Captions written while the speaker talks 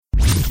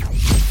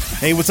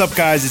Hey, what's up,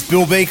 guys? It's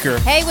Bill Baker.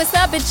 Hey, what's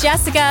up? It's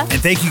Jessica.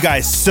 And thank you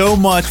guys so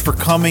much for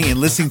coming and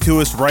listening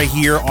to us right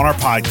here on our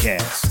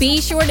podcast.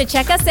 Be sure to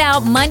check us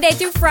out Monday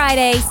through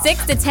Friday,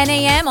 6 to 10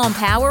 a.m. on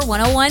Power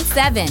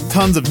 101.7.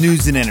 Tons of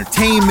news and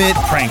entertainment,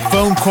 prank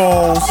phone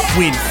calls,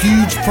 win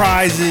huge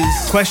prizes,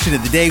 question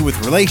of the day with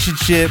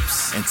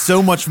relationships, and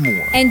so much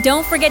more. And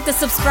don't forget to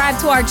subscribe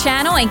to our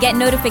channel and get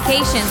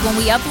notifications when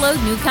we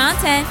upload new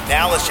content.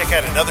 Now let's check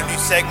out another new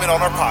segment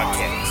on our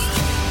podcast.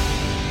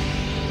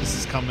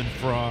 Coming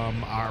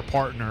from our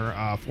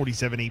partner,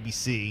 47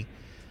 ABC,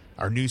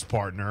 our news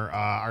partner,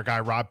 our guy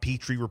Rob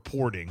Petrie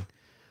reporting.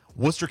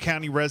 Worcester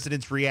County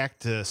residents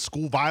react to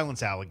school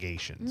violence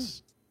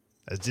allegations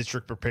as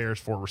district prepares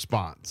for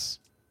response.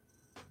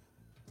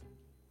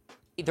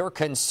 They're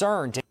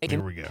concerned.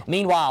 Here we go.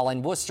 Meanwhile,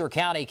 in Worcester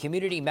County,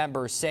 community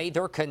members say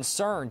they're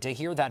concerned to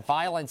hear that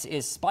violence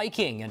is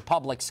spiking in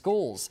public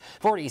schools.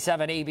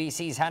 47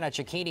 ABC's Hannah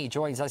Cicchini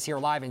joins us here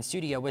live in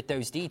studio with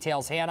those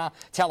details. Hannah,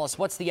 tell us,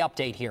 what's the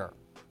update here?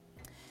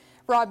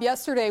 Rob,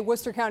 yesterday,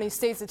 Worcester County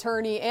State's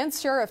Attorney and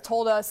Sheriff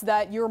told us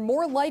that you're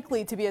more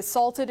likely to be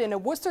assaulted in a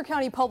Worcester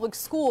County public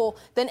school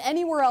than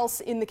anywhere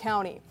else in the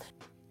county.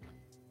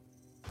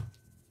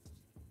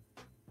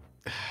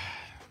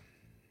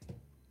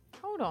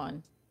 Hold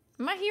on.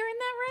 Am I hearing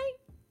that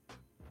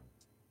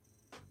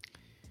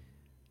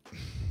right?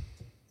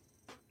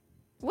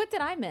 What did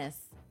I miss?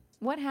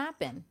 What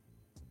happened?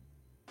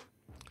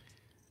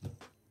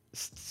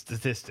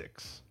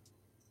 Statistics.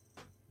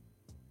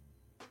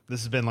 This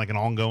has been like an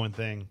ongoing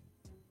thing.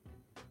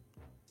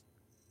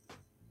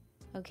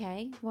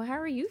 Okay. Well, how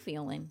are you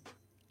feeling?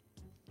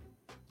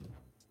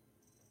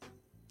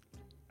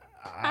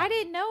 I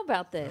didn't know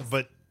about this.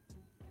 But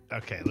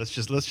okay, let's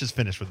just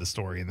finish with the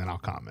story and then I'll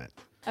comment.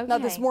 Okay. Now,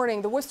 this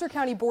morning, the Worcester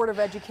County Board of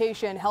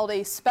Education held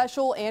a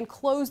special and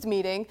closed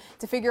meeting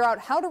to figure out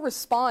how to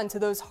respond to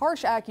those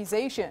harsh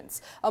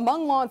accusations.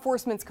 Among law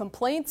enforcement's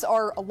complaints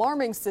are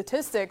alarming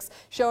statistics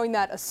showing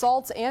that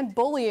assaults and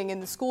bullying in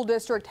the school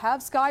district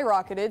have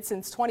skyrocketed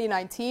since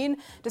 2019,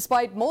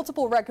 despite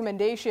multiple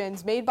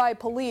recommendations made by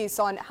police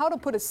on how to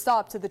put a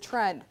stop to the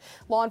trend.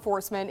 Law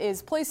enforcement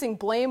is placing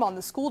blame on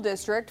the school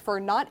district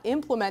for not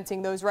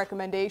implementing those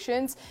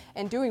recommendations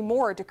and doing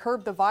more to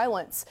curb the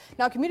violence.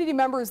 Now, community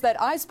members that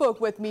I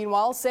spoke with,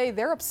 meanwhile, say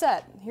they're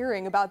upset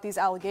hearing about these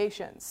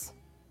allegations.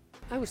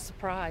 I was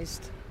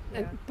surprised,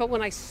 but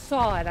when I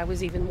saw it, I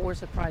was even more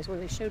surprised when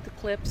they showed the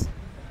clips,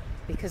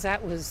 because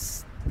that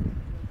was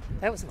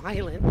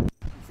violent.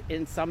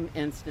 In some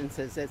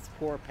instances, it's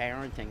poor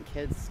parenting.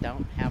 Kids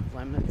don't have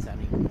limits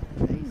anymore.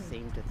 They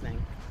seem to think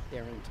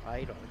they're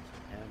entitled,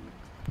 and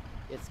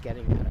it's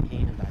getting out of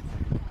hand, I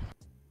think.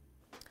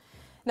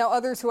 Now,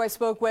 others who I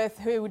spoke with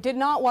who did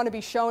not want to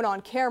be shown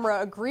on camera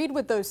agreed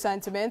with those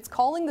sentiments,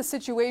 calling the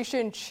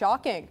situation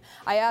shocking.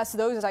 I asked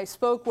those I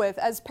spoke with,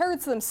 as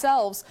parents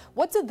themselves,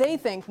 what do they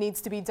think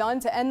needs to be done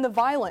to end the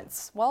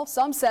violence? Well,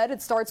 some said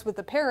it starts with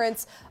the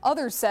parents.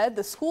 Others said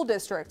the school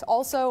district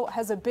also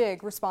has a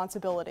big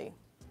responsibility.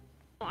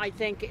 I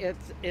think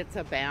it's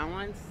a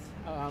balance.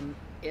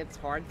 It's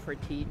hard for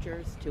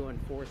teachers to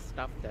enforce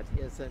stuff that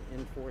isn't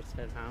enforced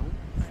at home,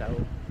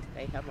 so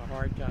they have a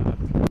hard job.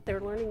 They're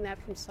learning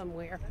that from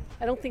somewhere.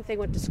 I don't think they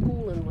went to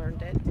school and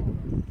learned it.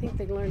 I think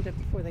they learned it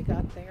before they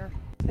got there.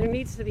 There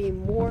needs to be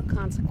more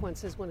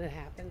consequences when it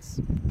happens,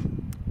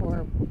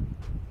 or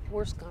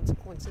worse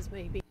consequences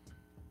maybe.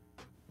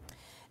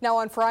 Now,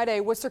 on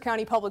Friday, Worcester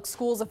County Public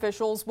Schools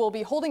officials will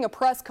be holding a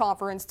press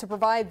conference to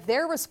provide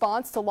their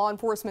response to law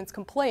enforcement's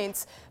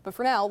complaints. But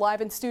for now, live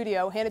in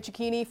studio, Hannah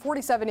Cicchini,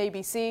 47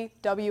 ABC,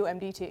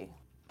 WMDT.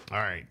 All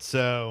right,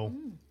 so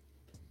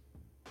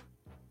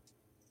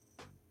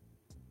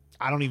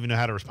I don't even know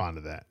how to respond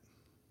to that.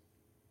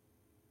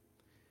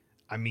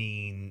 I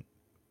mean,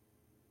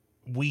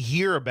 we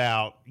hear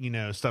about,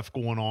 stuff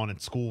going on in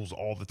schools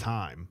all the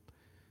time.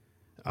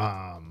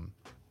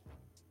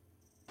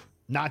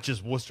 Not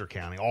just Worcester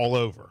County, all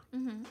over,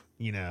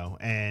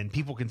 and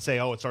people can say,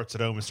 oh, it starts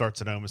at home, it starts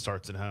at home, it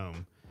starts at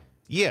home.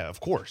 Yeah, of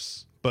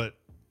course. But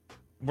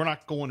we're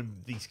not going to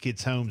these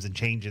kids' homes and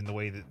changing the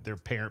way that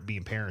they're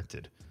being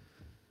parented.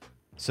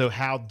 So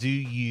how do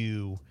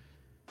you...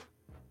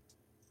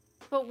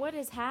 But what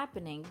is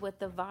happening with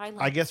the violence?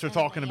 I guess we're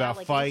talking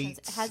about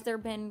fights. Has there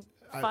been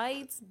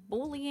fights,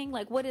 bullying?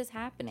 Like, what is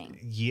happening?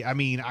 Yeah, I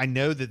mean, I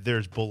know that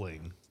there's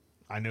bullying.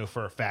 I know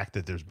for a fact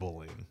that there's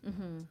bullying.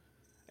 Mm-hmm.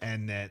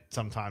 And that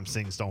sometimes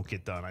things don't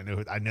get done. I know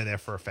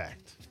that for a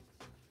fact.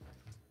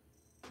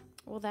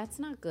 Well, that's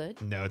not good.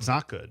 No, it's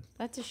not good.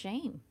 That's a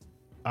shame.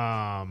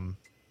 But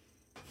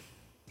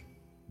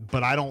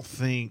I don't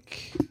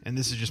think, and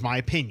this is just my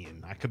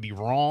opinion, I could be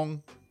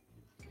wrong.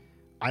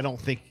 I don't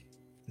think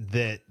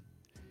that,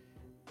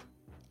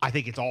 I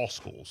think it's all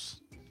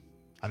schools.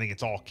 I think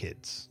it's all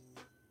kids.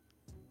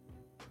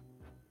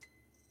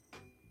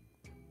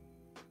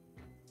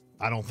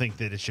 I don't think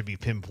that it should be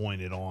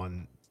pinpointed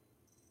on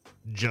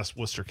just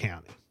Worcester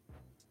County.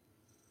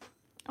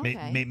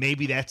 Okay.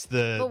 Maybe that's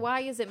the... But why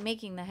is it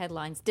making the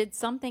headlines? Did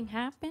something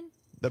happen?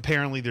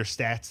 Apparently there's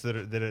stats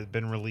that have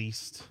been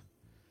released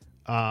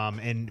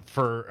And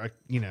for,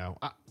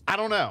 I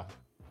don't know.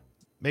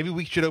 Maybe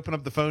we should open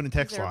up the phone and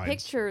text Is there lines.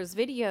 Pictures,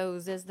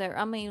 videos, is there,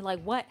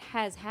 what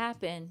has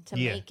happened to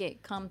make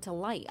it come to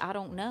light? I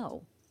don't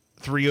know.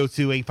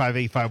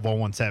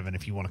 302-858-5117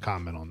 if you want to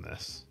comment on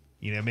this.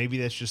 Maybe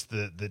that's just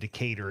the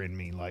Decatur in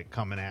me,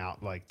 coming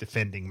out,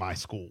 defending my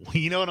school.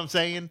 You know what I'm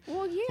saying?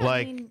 Well,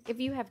 yeah. If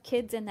you have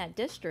kids in that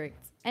district,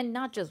 and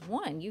not just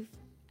one, you've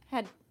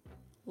had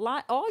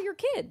all your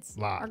kids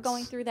are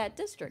going through that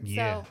district.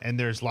 Yeah, so. And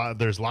there's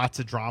lots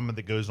of drama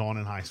that goes on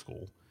in high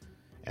school.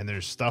 And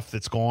there's stuff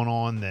that's going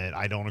on that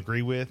I don't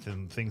agree with,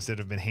 and things that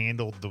have been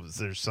handled.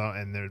 There's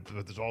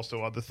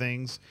also other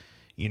things,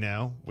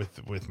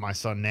 with my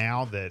son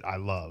now that I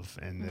love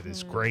and that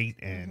is great.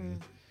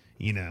 And,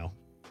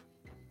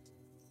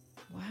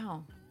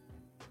 Wow.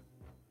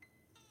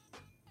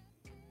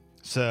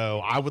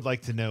 So I would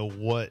like to know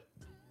what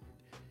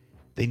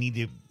they need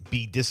to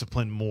be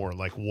disciplined more.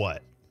 Like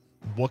what?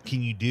 What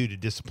can you do to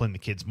discipline the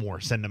kids more?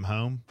 Send them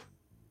home?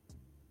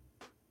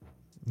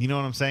 You know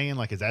what I'm saying?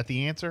 Is that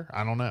the answer?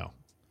 I don't know.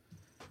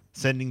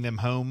 Sending them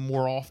home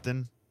more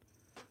often?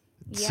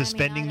 Yeah,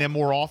 Suspending them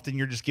more often?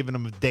 You're just giving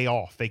them a day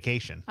off,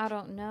 vacation. I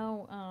don't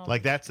know.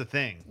 That's the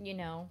thing.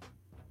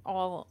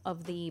 All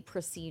of the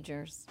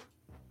procedures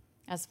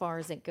as far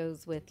as it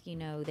goes with,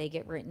 they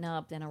get written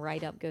up, then a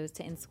write-up goes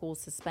to in-school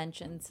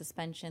suspension.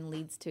 Suspension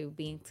leads to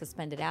being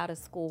suspended out of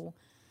school.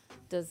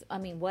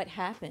 What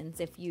happens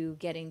if you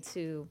get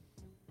into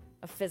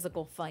a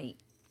physical fight?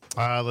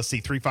 Let's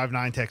see.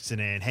 359 texting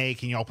in. Hey,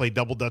 can y'all play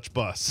Double Dutch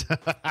Bus?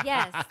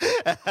 Yes.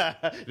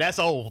 That's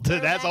old.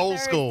 That's old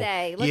school.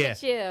 Look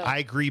at you. I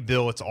agree,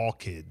 Bill. It's all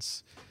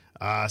kids.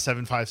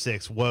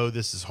 756. Whoa,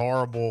 this is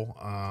horrible.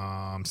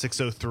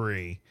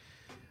 603.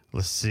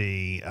 Let's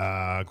see.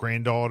 My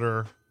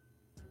granddaughter,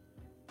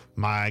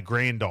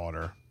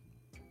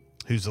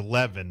 who's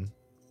 11,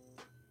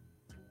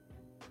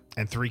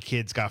 and 3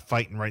 kids got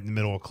fighting right in the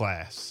middle of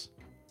class.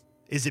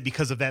 Is it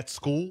because of that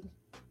school,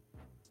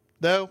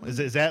 though?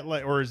 Is that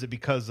or is it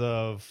because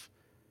of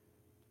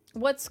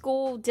what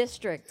school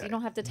district? You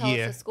don't have to tell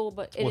us the school,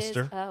 but it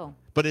Worcester. is. Oh,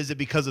 but is it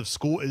because of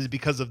school? Is it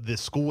because of the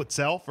school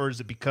itself, or is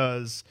it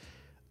because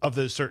of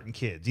those certain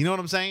kids? You know what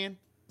I'm saying?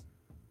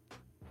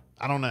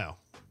 I don't know.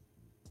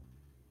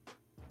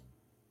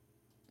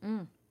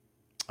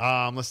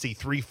 Let's see,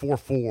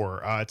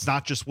 344. It's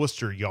not just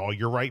Worcester, y'all.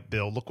 You're right,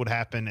 Bill. Look what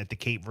happened at the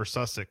Cape versus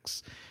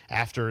Sussex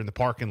in the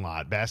parking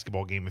lot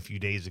basketball game a few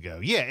days ago.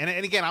 Yeah,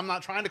 and again, I'm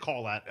not trying to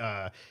call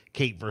that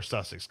Cape versus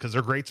Sussex because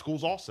they're great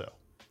schools also.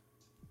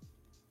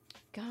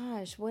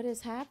 Gosh, what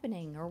is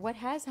happening, or what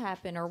has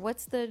happened, or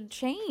what's the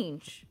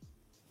change?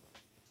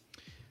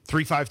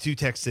 352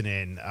 texting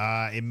in.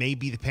 It may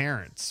be the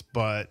parents,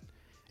 but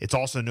it's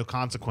also no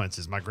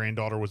consequences. My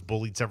granddaughter was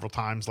bullied several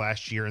times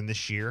last year and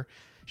this year.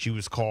 She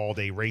was called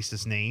a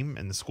racist name,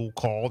 and the school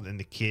called, and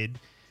the kid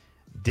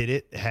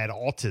had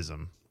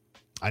autism.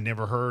 I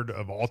never heard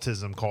of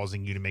autism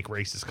causing you to make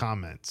racist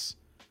comments.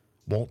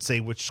 Won't say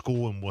which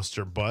school in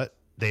Worcester, but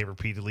they have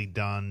repeatedly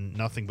done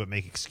nothing but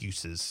make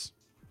excuses.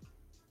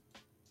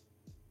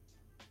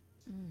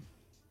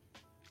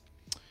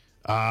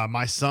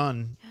 My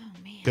son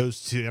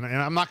goes to, and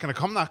I'm not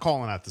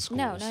calling out the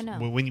schools.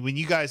 No. When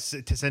you guys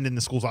send in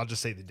the schools, I'll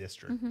just say the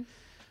district.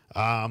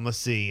 Let's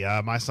see.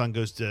 My son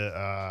goes to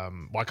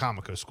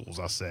Wycomico schools,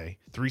 I'll say.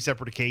 3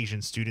 separate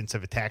occasions, students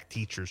have attacked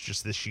teachers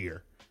just this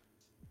year.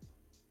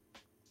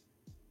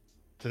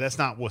 So that's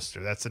not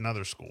Worcester. That's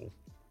another school.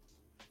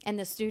 And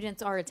the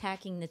students are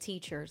attacking the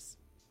teachers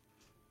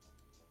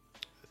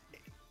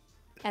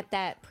at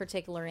that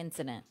particular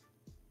incident.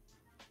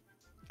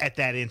 At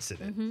that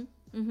incident.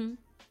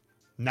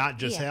 Not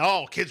just saying,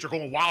 oh, kids are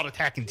going wild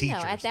attacking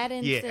teachers. No, at that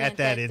incident. Yeah, at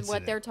that incident.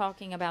 What they're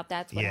talking about,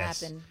 that's what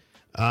happened.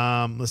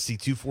 Let's see,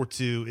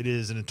 242. It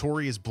is a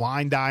notorious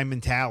blind eye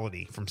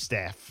mentality from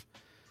staff.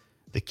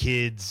 The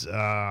kids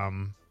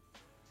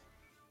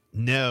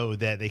know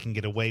that they can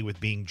get away with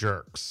being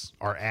jerks.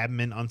 Are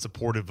admin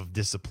unsupportive of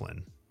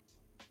discipline?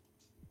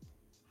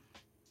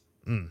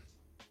 Well,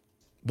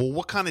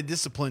 what kind of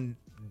discipline?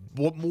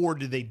 What more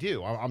do they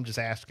do? I'm just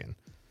asking.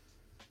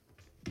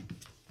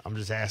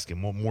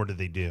 What more do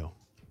they do?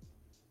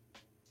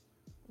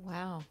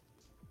 Wow.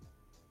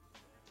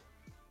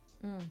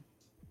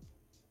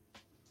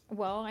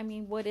 Well,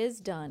 what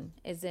is done?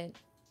 Is it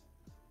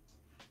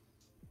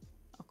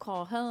a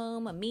call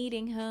home, a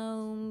meeting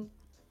home?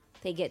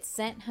 They get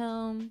sent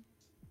home?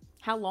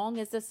 How long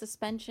is the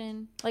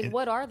suspension?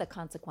 What are the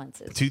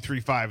consequences?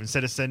 235.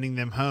 Instead of sending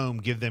them home,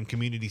 give them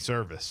community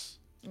service.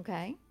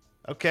 Okay.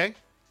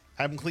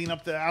 Have them clean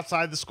up the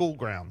outside the school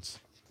grounds.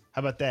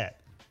 How about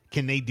that?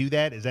 Can they do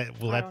that?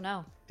 I don't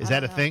know. Is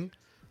that a thing?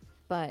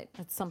 But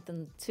it's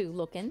something to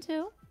look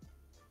into.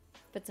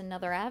 If it's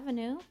another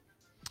avenue.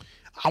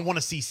 I want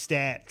to see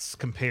stats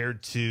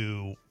compared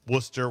to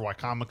Worcester,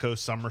 Wycomico,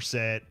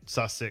 Somerset,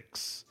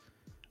 Sussex,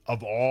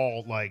 of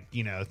all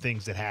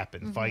things that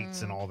happen,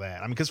 fights and all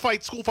that. Because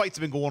school fights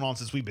have been going on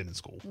since we've been in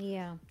school.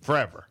 Yeah.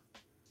 Forever.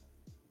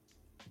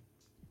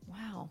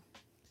 Wow.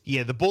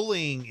 Yeah, the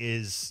bullying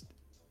is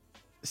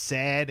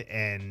sad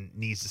and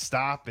needs to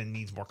stop and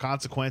needs more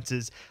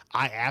consequences.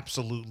 I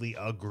absolutely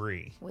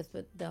agree. With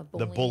the bullying.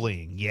 The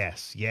bullying,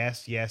 yes.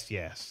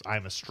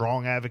 I'm a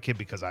strong advocate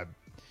because I've,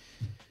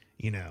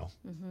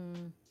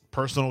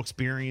 personal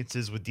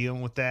experiences with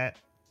dealing with that.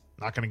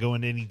 Not going to go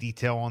into any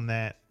detail on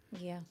that.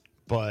 Yeah.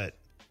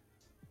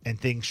 And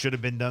things should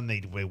have been done.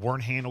 They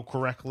weren't handled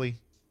correctly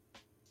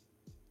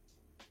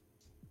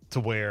to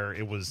where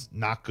it was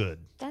not good.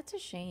 That's a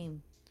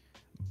shame.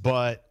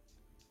 But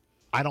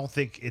I don't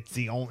think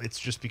it's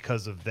just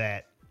because of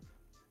that,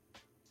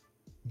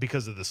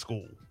 because of the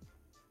school.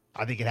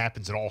 I think it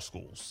happens at all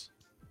schools.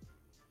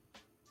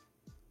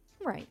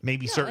 Right.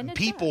 Maybe certain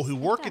people who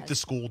work at the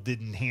school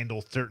didn't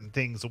handle certain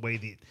things the way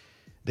that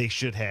they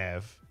should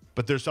have.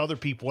 But there's other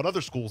people at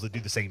other schools that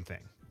do the same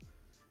thing.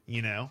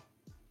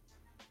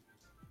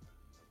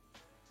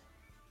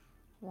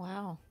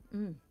 Wow.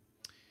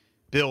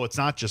 Bill, it's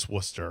not just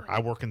Worcester. I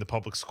work in the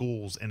public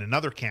schools in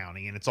another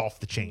county, and it's off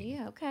the chain.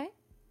 Yeah, okay.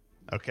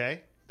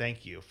 Okay?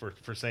 Thank you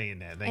for saying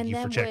that. Thank And you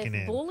for then checking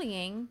with in.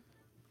 bullying,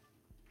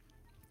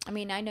 I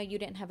mean, I know you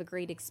didn't have a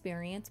great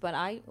experience, but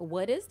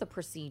what is the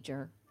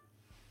procedure?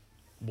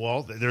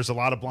 Well, there's a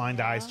lot of blind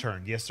eyes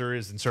turned. Yes, there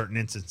is in certain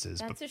instances.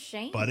 That's a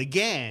shame. But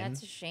again,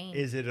 that's a shame.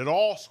 Is it at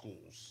all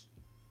schools?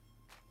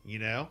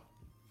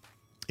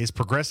 Is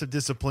progressive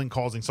discipline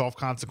causing soft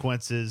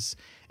consequences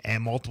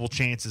and multiple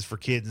chances for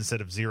kids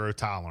instead of zero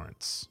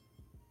tolerance?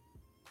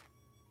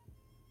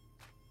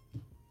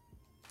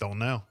 Don't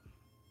know.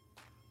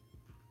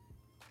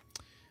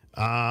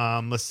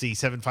 Let's see,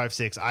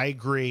 756. I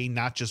agree,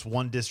 not just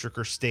one district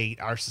or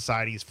state. Our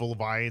society is full of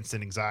violence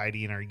and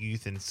anxiety in our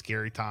youth and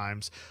scary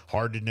times.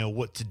 Hard to know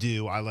what to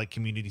do. I like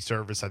community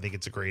service. I think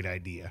it's a great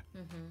idea.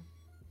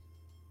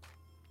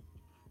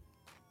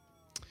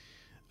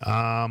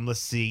 Let's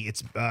see.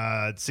 It's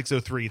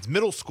 603. It's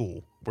middle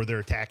school where they're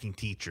attacking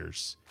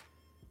teachers.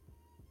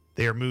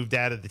 They are moved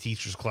out of the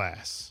teacher's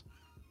class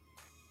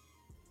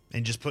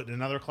and just put in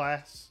another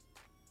class.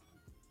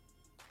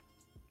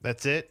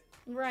 That's it.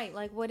 Right.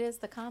 Like, what is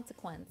the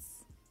consequence?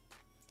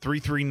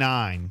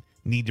 339.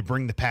 Need to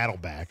bring the paddle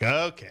back.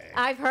 Okay.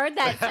 I've heard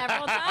that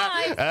several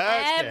times.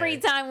 Okay. Every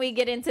time we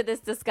get into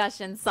this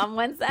discussion,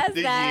 someone says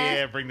that.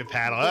 Yeah, bring the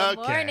paddle. Good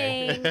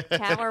Okay. morning.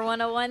 Power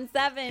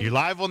 1017. You're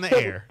live on the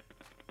air.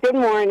 Good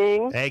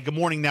morning. Hey, good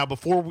morning. Now,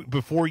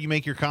 before you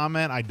make your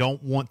comment, I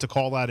don't want to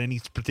call out any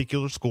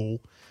particular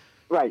school.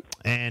 Right.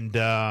 And,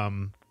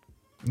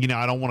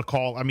 I don't want to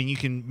call. I mean, you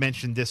can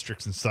mention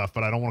districts and stuff,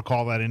 but I don't want to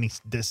call out any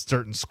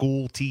certain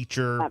school,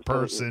 teacher, Absolutely.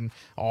 person,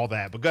 all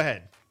that. But go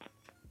ahead.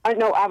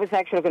 No, I was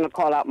actually going to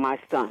call out my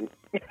son.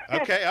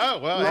 Okay. Oh,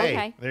 well, Okay.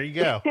 hey, there you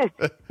go.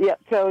 Yeah.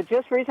 So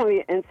just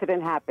recently, an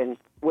incident happened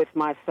with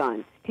my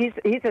son. He's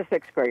a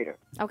sixth grader.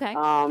 Okay.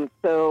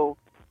 So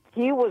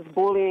he was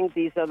bullying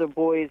these other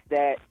boys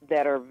that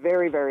are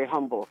very, very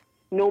humble.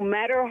 No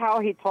matter how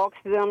he talks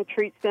to them,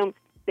 treats them,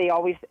 they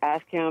always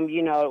ask him,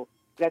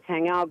 let's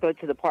hang out, go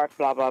to the park,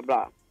 blah, blah,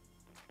 blah.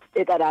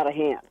 It got out of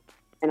hand.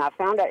 And I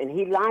found out, and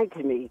he lied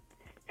to me.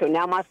 So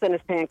now my son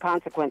is paying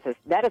consequences.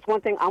 That is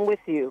one thing. I'm with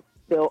you,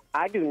 Bill.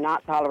 I do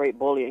not tolerate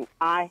bullying.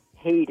 I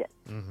hate it.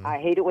 I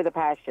hate it with a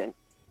passion.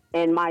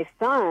 And my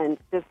son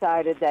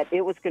decided that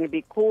it was going to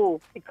be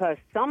cool because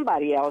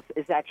somebody else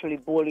is actually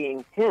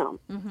bullying him.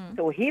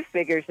 So he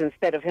figures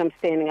instead of him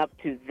standing up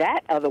to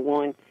that other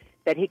one,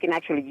 that he can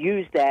actually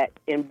use that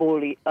and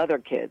bully other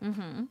kids.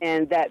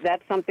 And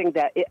that's something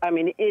that,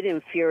 it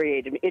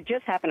infuriated me. It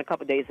just happened a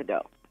couple days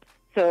ago.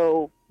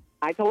 So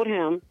I told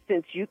him,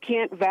 since you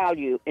can't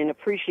value and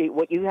appreciate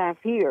what you have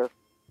here,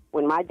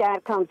 when my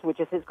dad comes, which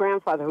is his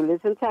grandfather who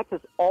lives in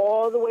Texas,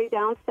 all the way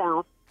down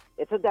south,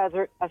 it's a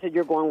desert, I said,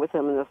 you're going with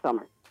him in the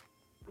summer.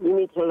 You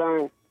need to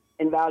learn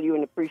and value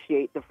and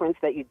appreciate the friends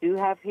that you do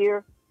have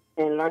here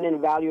and learn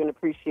and value and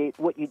appreciate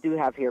what you do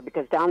have here,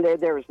 because down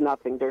there is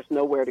nothing. There's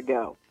nowhere to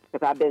go.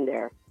 Because I've been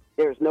there.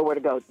 There's nowhere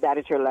to go. That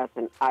is your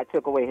lesson. I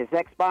took away his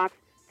Xbox,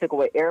 took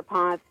away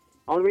AirPods.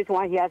 Only reason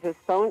why he has his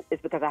phone is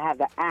because I have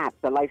the app,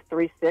 the Life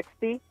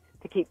 360,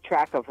 to keep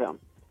track of him.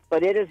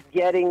 But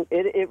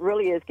it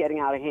really is getting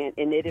out of hand,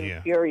 and it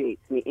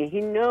infuriates me. And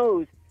he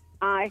knows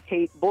I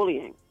hate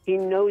bullying. He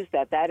knows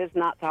that is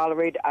not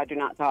tolerated. I do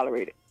not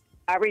tolerate it.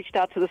 I reached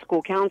out to the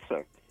school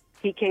counselor.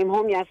 He came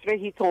home yesterday.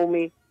 He told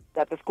me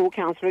that the school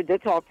counselor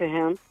did talk to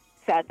him,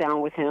 sat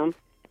down with him.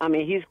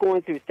 He's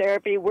going through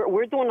therapy.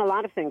 We're doing a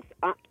lot of things.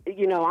 I'm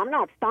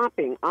not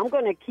stopping. I'm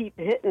going to keep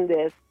hitting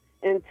this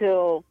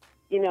until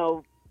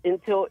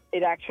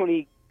it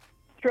actually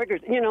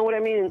triggers. You know what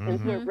I mean?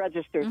 Until it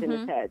registers in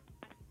his head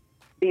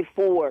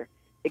before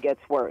it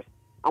gets worse.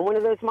 I'm one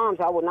of those moms.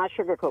 I will not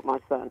sugarcoat my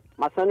son.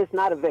 My son is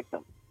not a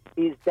victim.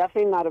 He's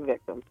definitely not a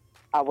victim.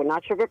 I will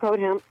not sugarcoat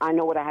him. I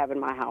know what I have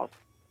in my house.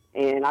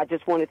 And I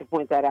just wanted to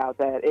point that out.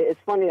 That it's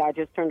funny that I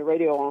just turned the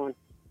radio on,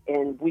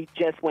 and we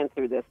just went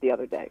through this the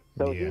other day.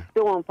 So he's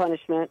still on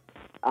punishment.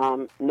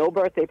 No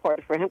birthday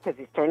party for him because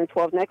he's turning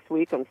 12 next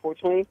week.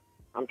 Unfortunately,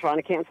 I'm trying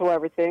to cancel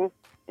everything.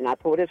 And I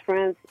told his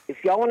friends,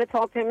 if y'all want to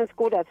talk to him in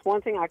school, that's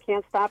one thing. I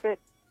can't stop it.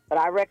 But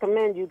I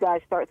recommend you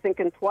guys start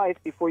thinking twice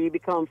before you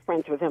become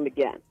friends with him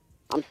again.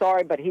 I'm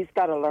sorry, but he's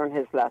got to learn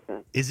his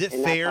lesson. Is it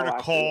And that's fair how to I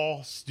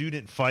call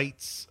student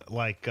fights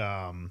like,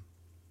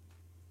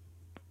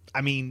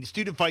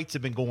 student fights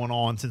have been going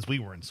on since we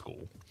were in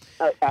school.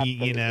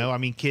 You know, I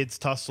mean, kids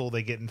tussle,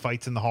 they get in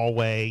fights in the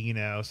hallway, you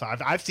know. So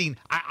I've seen,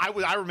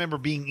 I remember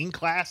being in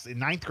class in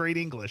 9th grade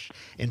English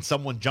and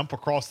someone jump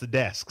across the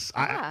desks,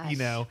 you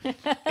know,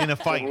 in a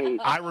fight.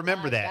 I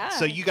remember that. gosh.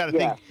 So you got to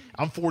think,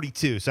 I'm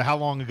 42. So how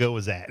long ago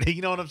was that?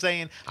 You know what I'm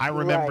saying? I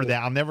remember Right.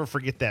 that. I'll never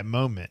forget that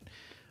moment.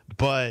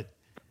 But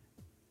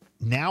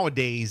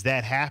nowadays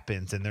that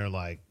happens and they're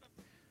like,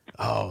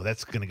 oh,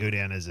 that's going to go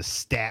down as a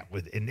stat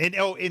with,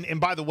 and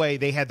by the way,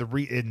 they had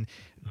and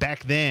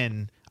back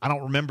then, I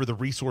don't remember the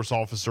resource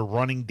officer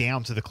running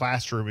down to the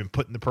classroom and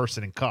putting the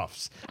person in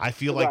cuffs. I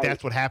feel like Right.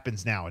 that's what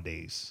happens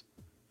nowadays.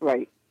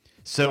 Right.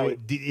 So Right.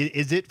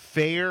 is it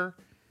fair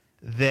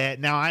that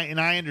now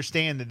I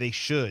understand that they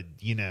should,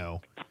 you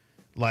know,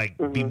 like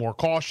be more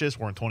cautious.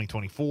 We're in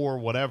 2024,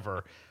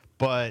 whatever.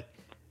 But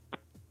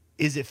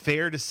is it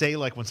fair to say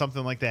like when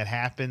something like that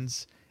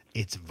happens,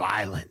 it's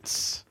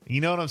violence?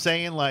 You know what I'm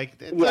saying? Like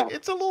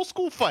it's a little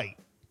school fight.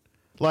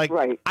 Like,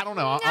 Right. I don't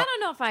know. I don't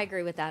know if I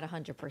agree with that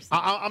 100%.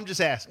 I'm just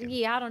asking.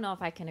 Yeah, I don't know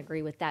if I can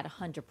agree with that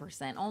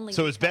 100%. Only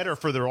So it's because- better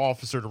for their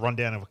officer to run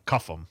down and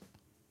cuff them.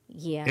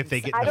 Yeah, if they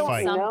get in I a don't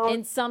fight. know.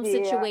 in some Yeah.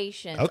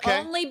 situations. Okay.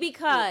 Only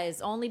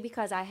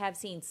because I have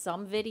seen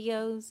some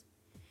videos,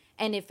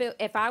 and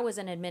if I was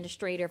an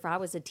administrator, if I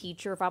was a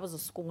teacher, if I was a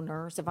school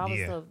nurse, if I was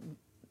Yeah.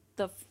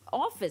 the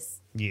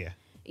office, Yeah.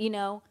 you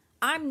know,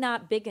 I'm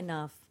not big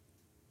enough.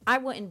 I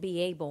wouldn't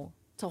be able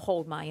to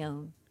hold my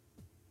own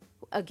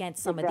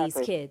against some of these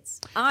Exactly.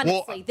 kids.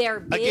 Honestly, they're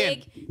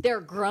big, again- they're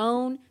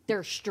grown,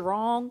 they're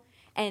strong,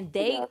 and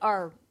Yeah.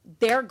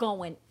 they're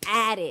going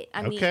at it. I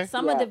Okay. mean,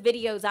 some of the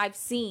videos I've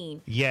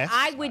seen, Yes,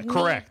 I would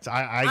correct. Need,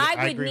 I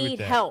would agree with need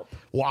that. help.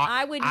 Well,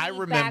 I would need I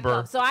remember-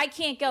 backup. So I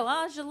can't go,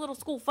 oh, it's just a little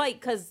school fight,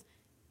 because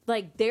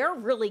like they're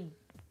really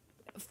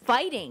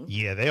fighting.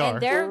 Yeah, they are.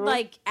 And they're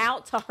like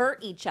out to hurt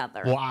each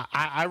other. Well,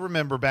 I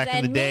remember back in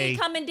and the me day.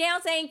 coming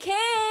down saying,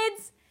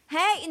 kids,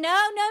 hey,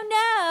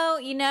 no,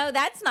 you know,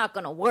 that's not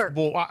going to work.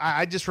 Well,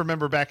 I just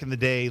remember back in the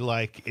day,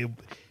 like,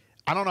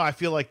 I don't know. I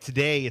feel like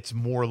today it's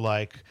more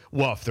like,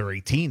 well, if they're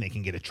 18, they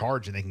can get a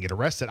charge and they can get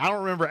arrested. I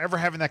don't remember ever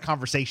having that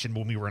conversation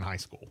when we were in high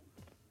school.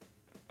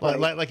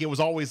 Like it was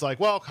always like,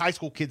 well, high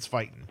school kids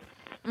fighting.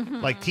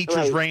 Like teachers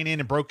Right. ran in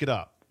and broke it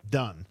up.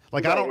 Done.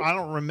 Like I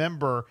don't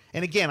remember.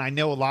 And again, I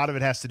know a lot of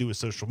it has to do with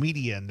social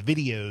media and the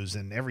videos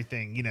and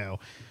everything, you know,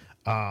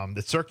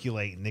 that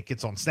circulate and it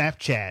gets on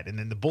Snapchat and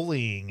then the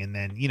bullying and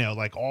then, you know,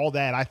 like all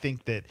that. I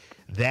think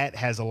that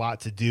has a lot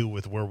to do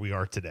with where we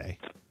are today.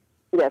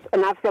 Yes,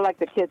 and I feel like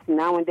the kids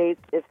nowadays,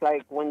 it's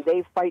like when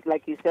they fight,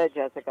 like you said,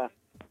 Jessica,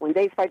 when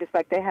they fight, it's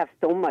like they have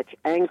so much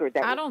anger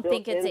that I was don't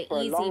built think it's in an for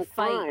a easy long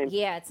fight. time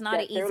Yeah, it's not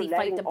that an they're easy fight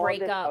letting to all break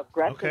this up.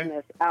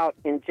 aggressiveness out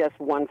in just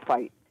one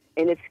fight.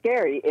 And it's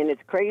scary, and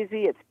it's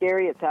crazy, it's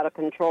scary, it's out of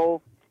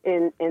control.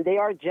 And they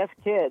are just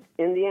kids.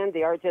 In the end,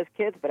 they are just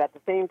kids, but at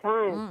the same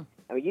time,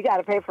 I mean, you got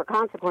to pay for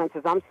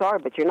consequences. I'm sorry,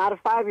 but you're not a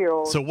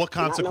 5-year-old. So what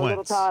You're not no little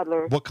consequence?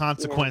 toddler, What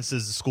consequence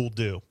does the school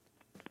do?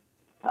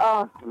 You know?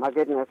 Oh, my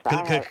goodness.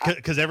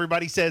 Because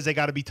everybody says they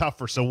got to be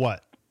tougher. So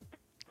what?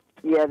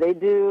 Yeah, they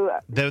do.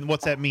 Then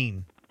what's that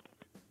mean?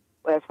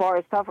 As far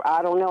as tough,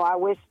 I don't know. I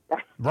wish.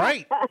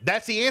 Right.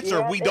 That's the answer.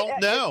 Yeah, We don't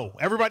know.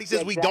 Everybody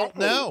says we don't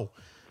Exactly. know.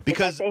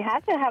 Because they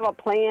have to have a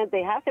plan.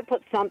 They have to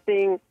put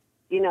something,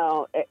 you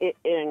know,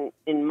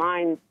 in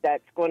mind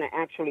that's going to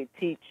actually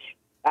teach.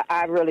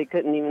 I really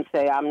couldn't even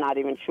say. I'm not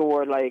even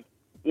sure, like,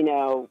 you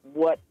know,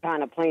 what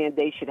kind of plan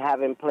they should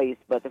have in place.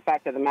 But the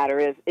fact of the matter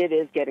is, it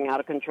is getting out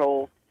of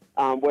control,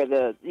 where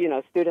the, you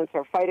know, students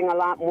are fighting a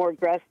lot more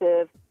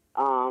aggressive.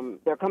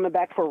 They're coming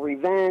back for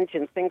revenge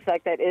and things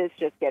like that. It's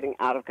just getting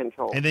out of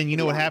control. And then you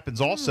know what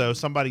happens also?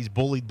 Somebody's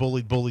bullied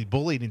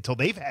until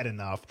they've had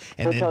enough,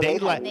 and Until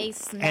then they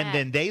snap. and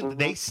then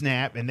they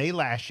snap and they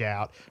lash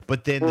out.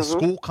 But then the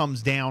school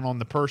comes down on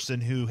the person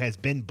who has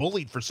been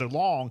bullied for so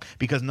long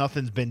because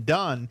nothing's been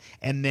done,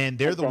 and then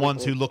they're the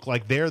ones who look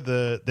like they're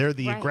the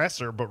Right.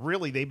 aggressor, but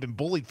really they've been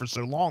bullied for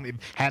so long they've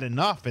had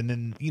enough. And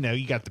then you know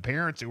you got the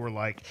parents who are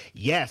like,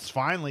 yes,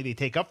 finally they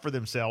take up for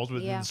themselves, but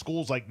then Yeah. the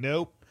school's like,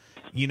 nope,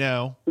 you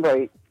know.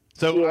 Right.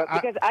 So Yeah,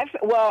 because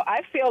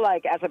I feel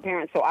like as a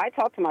parent, so I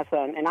talk to my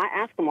son and I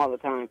ask him all the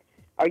time,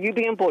 are you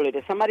being bullied?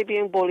 Is somebody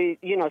being bullied,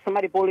 you know,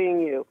 somebody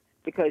bullying you?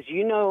 Because,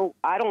 you know,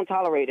 I don't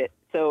tolerate it.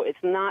 So it's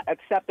not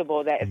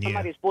acceptable that if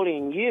somebody's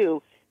bullying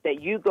you,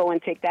 that you go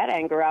and take that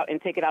anger out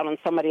and take it out on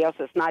somebody else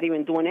that's not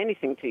even doing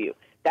anything to you.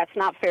 That's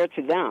not fair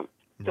to them.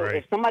 So Right.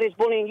 if somebody's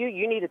bullying you,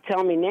 you need to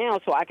tell me now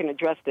so I can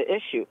address the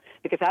issue.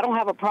 Because I don't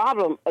have a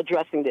problem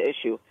addressing the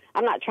issue.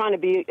 I'm not trying to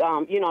be,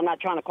 you know, I'm not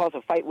trying to cause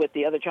a fight with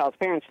the other child's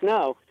parents,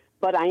 no.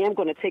 But I am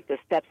going to take the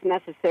steps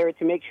necessary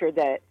to make sure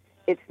that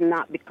it's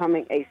not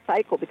becoming a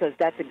cycle, because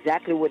that's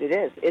exactly what it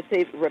is. It's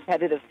a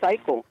repetitive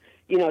cycle.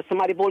 You know,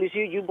 somebody bullies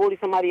you, you bully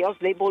somebody else,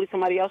 they bully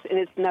somebody else, and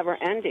it's never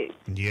ending.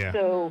 Yeah.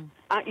 So,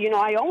 you know,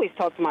 I always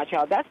talk to my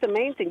child. That's the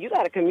main thing. You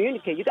got to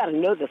communicate. You got to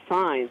know the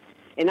signs.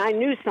 And I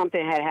knew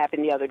something had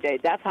happened the other day.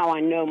 That's how I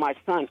know my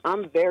son.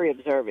 I'm very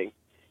observing,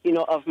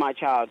 of my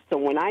child. So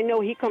when I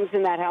know he comes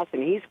in that house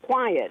and he's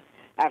quiet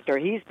after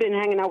he's been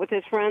hanging out with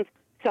his friends,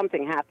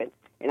 something happened.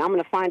 And I'm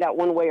going to find out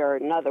one way or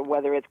another,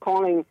 whether it's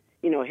calling,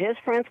 his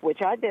friends,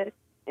 which I did,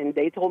 and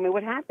they told me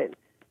what happened.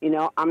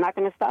 I'm not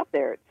going to stop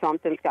there.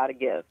 Something's got to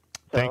give.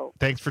 So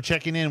Thanks for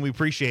checking in. We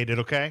appreciate it,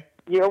 okay?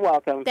 You're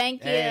welcome.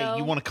 Thank you. Hey,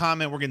 you want to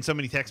comment? We're getting so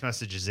many text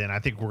messages in. I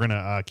think we're going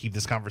to keep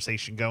this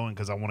conversation going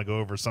because I want to go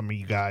over some of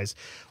you guys,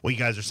 what you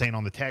guys are saying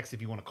on the text.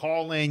 If you want to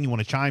call in, you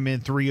want to chime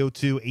in,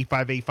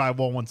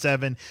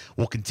 302-858-5117.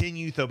 We'll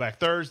continue Throwback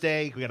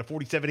Thursday. We got a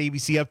 47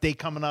 ABC update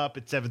coming up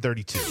at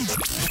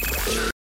 7:32.